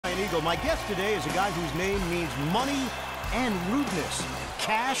Eagle. My guest today is a guy whose name means money and rudeness.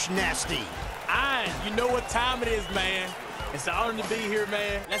 Cash Nasty. You know what time it is, man. It's an honor to be here,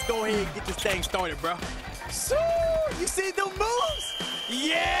 man. Let's go ahead and get this thing started, bro. So, you see them moves?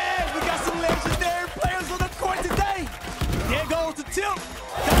 Yeah, we got some legendary players on the court today. There goes the tip.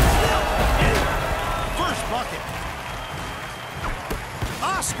 First bucket.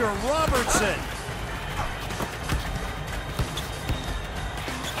 Oscar Robertson.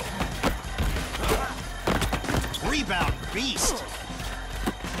 Rebound beast.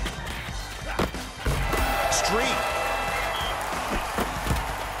 Street.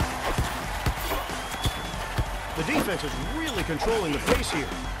 The defense is really controlling the pace here.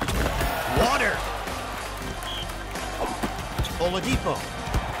 Water. Oladipo.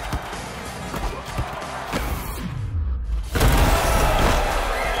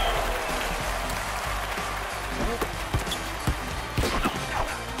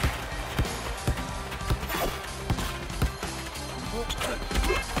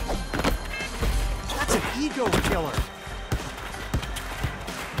 That's an ego killer.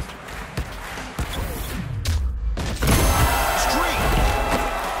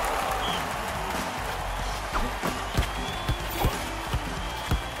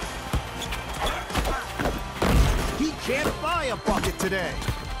 Can't buy a bucket today.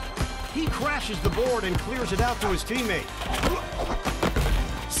 He crashes the board and clears it out to his teammate.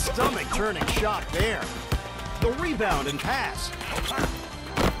 Stomach-turning shot there. The rebound and pass.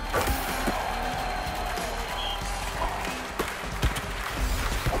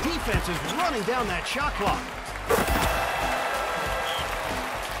 Defense is running down that shot clock.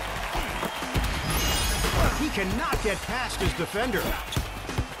 He cannot get past his defender.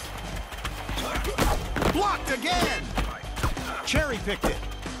 Blocked again! Cherry-picked it.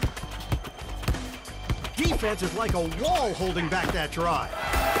 Defense is like a wall holding back that drive.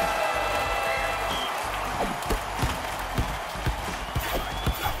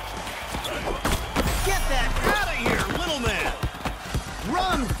 Get that out of here, little man!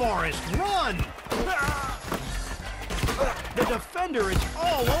 Run, Forrest, run! The defender is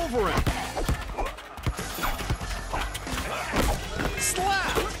all over him.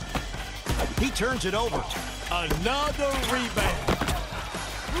 Slap! He turns it over. Another rebound.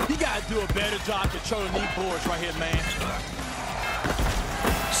 You gotta do a better job controlling these boards right here, man.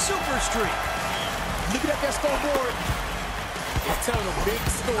 Super streak. Looking at that scoreboard, it's telling a big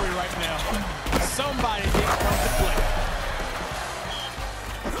story right now. Somebody didn't come to play.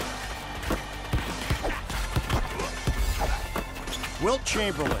 Wilt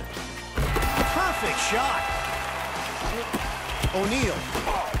Chamberlain. Perfect shot. O'Neal.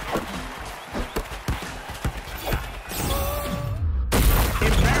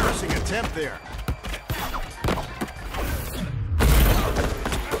 Embarrassing attempt there.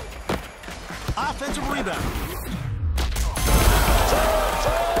 Offensive rebound.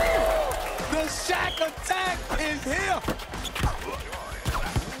 The Shaq attack is here.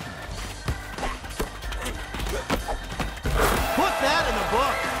 Put that in the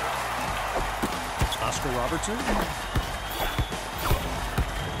book. Oscar Robertson.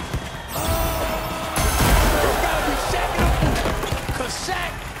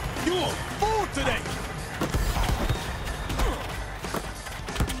 Shaq, you a fool today.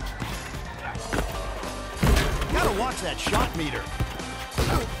 Gotta watch that shot meter.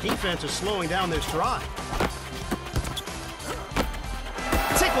 Defense is slowing down this drive.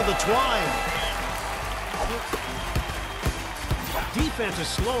 Tickle the twine. Defense is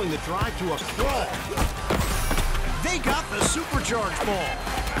slowing the drive to a crawl. They got the supercharged ball.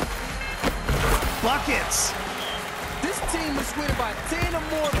 Buckets. This team is winning by 10 or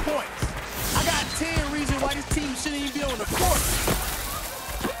more points. I got 10 reasons why this team shouldn't even be on the court.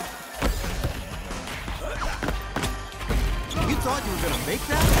 You thought you were going to make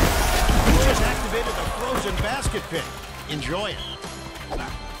that? You just activated the frozen basket pit. Enjoy it.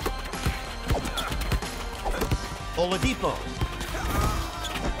 Oladipo.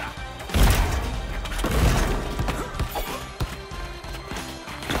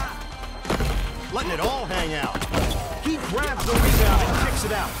 Letting it all hang out. He grabs the rebound and kicks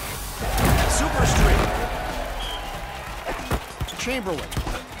it out. Super streak. Chamberlain.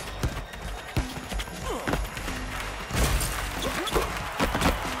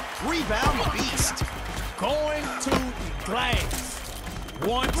 Rebound beast. Going to the glass.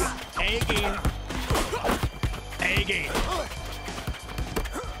 Once again. Again.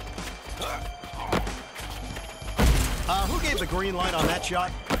 Who gave the green light on that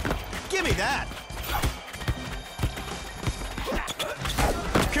shot? Give me that.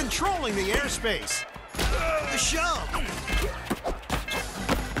 Controlling the airspace. The shove.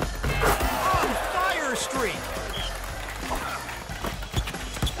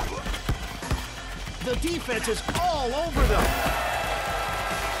 defense is all over them.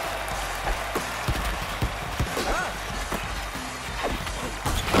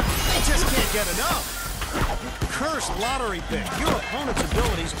 They just can't get enough. Cursed lottery pick. Your opponent's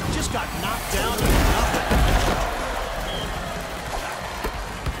abilities just got knocked down to nothing.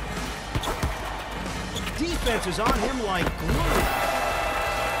 Defense is on him like glue.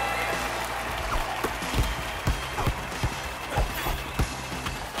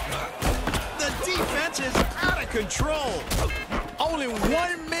 The defense is out of control. Only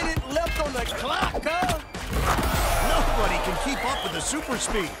 1 minute left on the clock, huh? Nobody can keep up with the super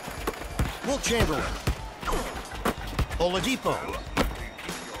speed. Wilt Chamberlain. Oladipo.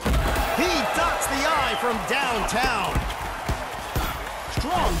 He dots the I from downtown.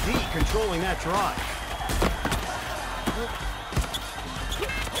 Strong D controlling that drive.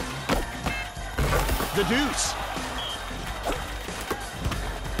 The deuce.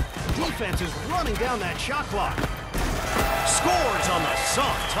 Defense is running down that shot clock. Scores on the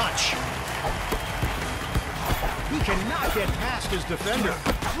soft touch. He cannot get past his defender.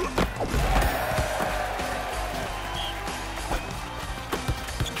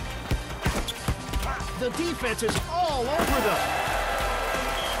 The defense is all over them.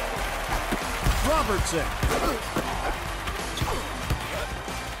 Robertson.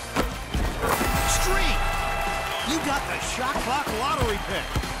 Street. You got the shot clock lottery pick.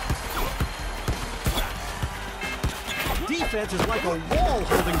 Defense is like a wall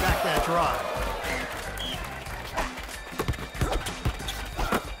holding back that drive.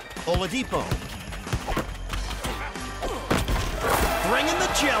 Oladipo. Bringing the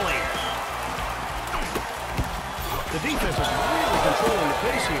jelly. The defense is really controlling the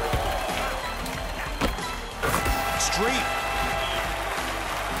pace here. Street.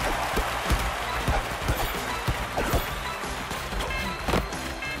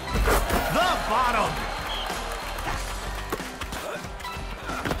 The bottom.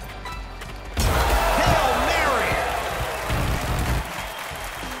 Hail Mary.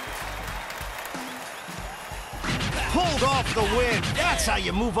 Pulled off the win. That's how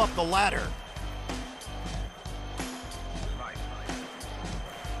you move up the ladder.